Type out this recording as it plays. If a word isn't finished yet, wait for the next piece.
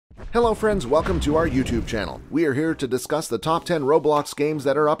Hello friends, welcome to our YouTube channel. We are here to discuss the top 10 Roblox games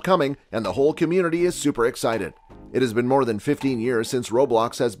that are upcoming, and the whole community is super excited. It has been more than 15 years since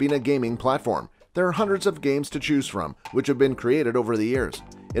Roblox has been a gaming platform. There are hundreds of games to choose from, which have been created over the years.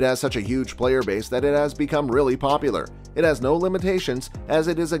 It has such a huge player base that it has become really popular. It has no limitations, as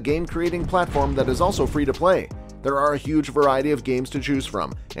it is a game-creating platform that is also free to play. There are a huge variety of games to choose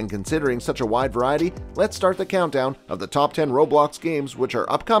from, and considering such a wide variety, let's start the countdown of the top 10 Roblox games which are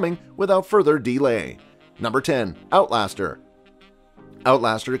upcoming without further delay. Number 10. Outlaster.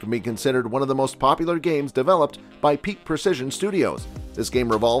 Outlaster can be considered one of the most popular games developed by Peak Precision Studios. This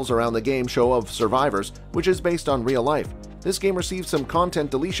game revolves around the game show of Survivors, which is based on real life. This game received some content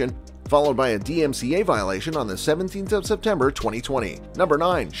deletion, followed by a DMCA violation on the 17th of September 2020. Number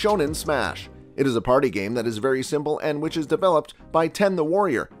 9. Shonen Smash. It is a party game that is very simple and which is developed by Ten the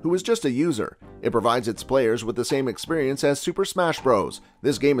Warrior, who is just a user. It provides its players with the same experience as Super Smash Bros.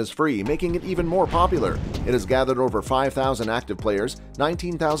 This game is free, making it even more popular. It has gathered over 5,000 active players,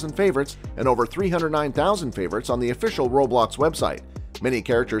 19,000 favorites, and over 309,000 favorites on the official Roblox website. Many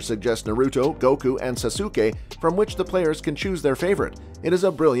characters suggest Naruto, Goku, and Sasuke, from which the players can choose their favorite. It is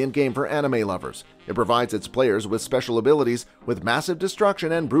a brilliant game for anime lovers. It provides its players with special abilities with massive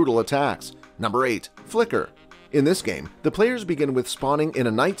destruction and brutal attacks. Number 8. Flicker. In this game, the players begin with spawning in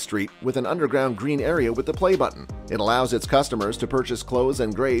a night street with an underground green area with the play button. It allows its customers to purchase clothes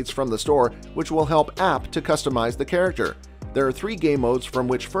and grades from the store, which will help app to customize the character. There are 3 game modes, from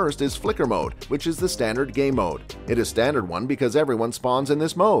which first is Flicker mode, which is the standard game mode. It is standard one because everyone spawns in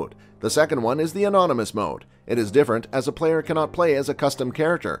this mode. The second one is the anonymous mode. It is different as a player cannot play as a custom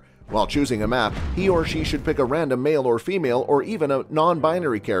character. While choosing a map, he or she should pick a random male or female or even a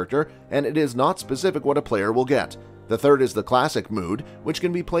non-binary character, and it is not specific what a player will get. The third is the classic mode, which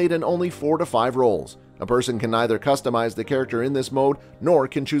can be played in only 4 to 5 roles. A person can neither customize the character in this mode nor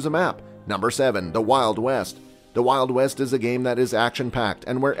can choose a map. Number 7. The Wild West. The Wild West is a game that is action-packed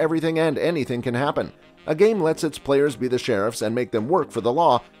and where everything and anything can happen. A game lets its players be the sheriffs and make them work for the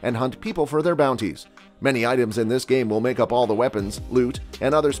law and hunt people for their bounties. Many items in this game will make up all the weapons, loot,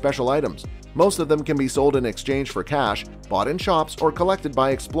 and other special items. Most of them can be sold in exchange for cash, bought in shops, or collected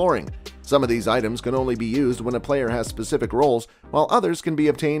by exploring. Some of these items can only be used when a player has specific roles, while others can be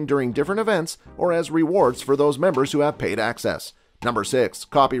obtained during different events or as rewards for those members who have paid access. Number 6.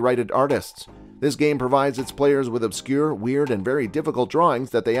 Copyrighted Artists. This game provides its players with obscure, weird, and very difficult drawings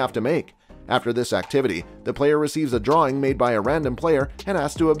that they have to make. After this activity, the player receives a drawing made by a random player and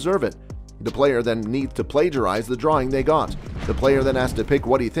has to observe it. The player then needs to plagiarize the drawing they got. The player then has to pick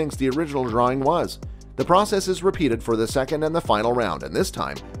what he thinks the original drawing was. The process is repeated for the second and the final round, and this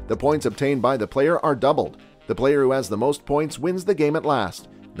time, the points obtained by the player are doubled. The player who has the most points wins the game at last.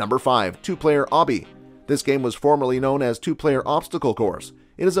 Number 5. Two-Player Obby. This game was formerly known as Two-Player Obstacle Course.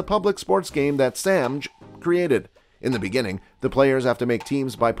 It is a public sports game that Sam created. In the beginning, the players have to make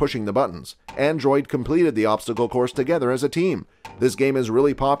teams by pushing the buttons. Android completed the obstacle course together as a team. This game is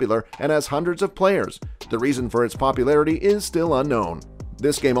really popular and has hundreds of players. The reason for its popularity is still unknown.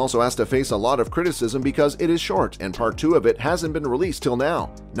 This game also has to face a lot of criticism because it is short, and part 2 of it hasn't been released till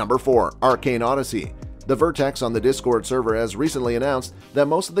now. Number 4. Arcane Odyssey. The Vertex on the Discord server has recently announced that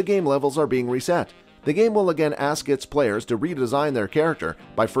most of the game levels are being reset. The game will again ask its players to redesign their character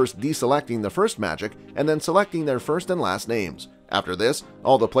by first deselecting the first magic and then selecting their first and last names. After this,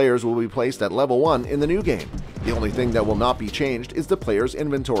 all the players will be placed at level 1 in the new game. The only thing that will not be changed is the player's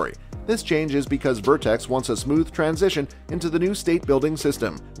inventory. This change is because Vertex wants a smooth transition into the new state building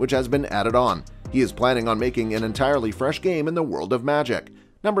system, which has been added on. He is planning on making an entirely fresh game in the world of magic.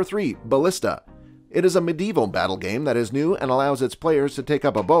 Number 3. Ballista. It is a medieval battle game that is new and allows its players to take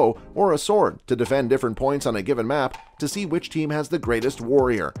up a bow or a sword to defend different points on a given map to see which team has the greatest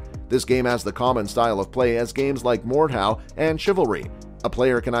warrior. This game has the common style of play as games like Mordhau and Chivalry. A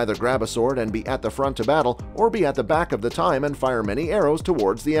player can either grab a sword and be at the front to battle or be at the back of the time and fire many arrows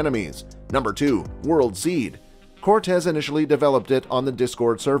towards the enemies. Number 2. World Seed. Cortez initially developed it on the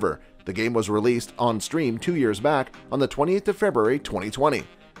Discord server. The game was released on stream 2 years back on the 28th of February 2020.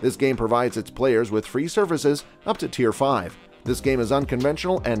 This game provides its players with free services up to Tier 5. This game is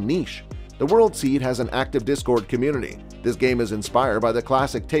unconventional and niche. The World Seed has an active Discord community. This game is inspired by the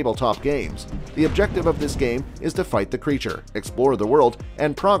classic tabletop games. The objective of this game is to fight the creature, explore the world,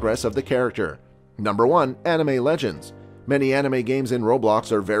 and progress of the character. Number 1. Anime Legends. Many anime games in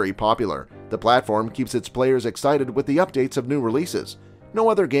Roblox are very popular. The platform keeps its players excited with the updates of new releases. No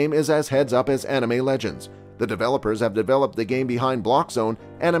other game is as heads-up as Anime Legends. The developers have developed the game behind Block Zone,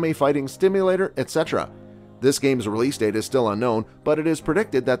 Anime Fighting Simulator, etc. This game's release date is still unknown, but it is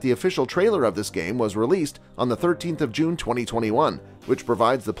predicted that the official trailer of this game was released on the 13th of June 2021. which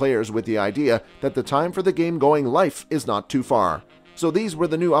provides the players with the idea that the time for the game going life is not too far. So these were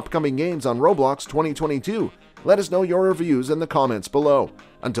the new upcoming games on Roblox 2022. Let us know your reviews in the comments below.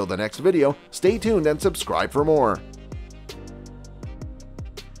 Until the next video, stay tuned and subscribe for more.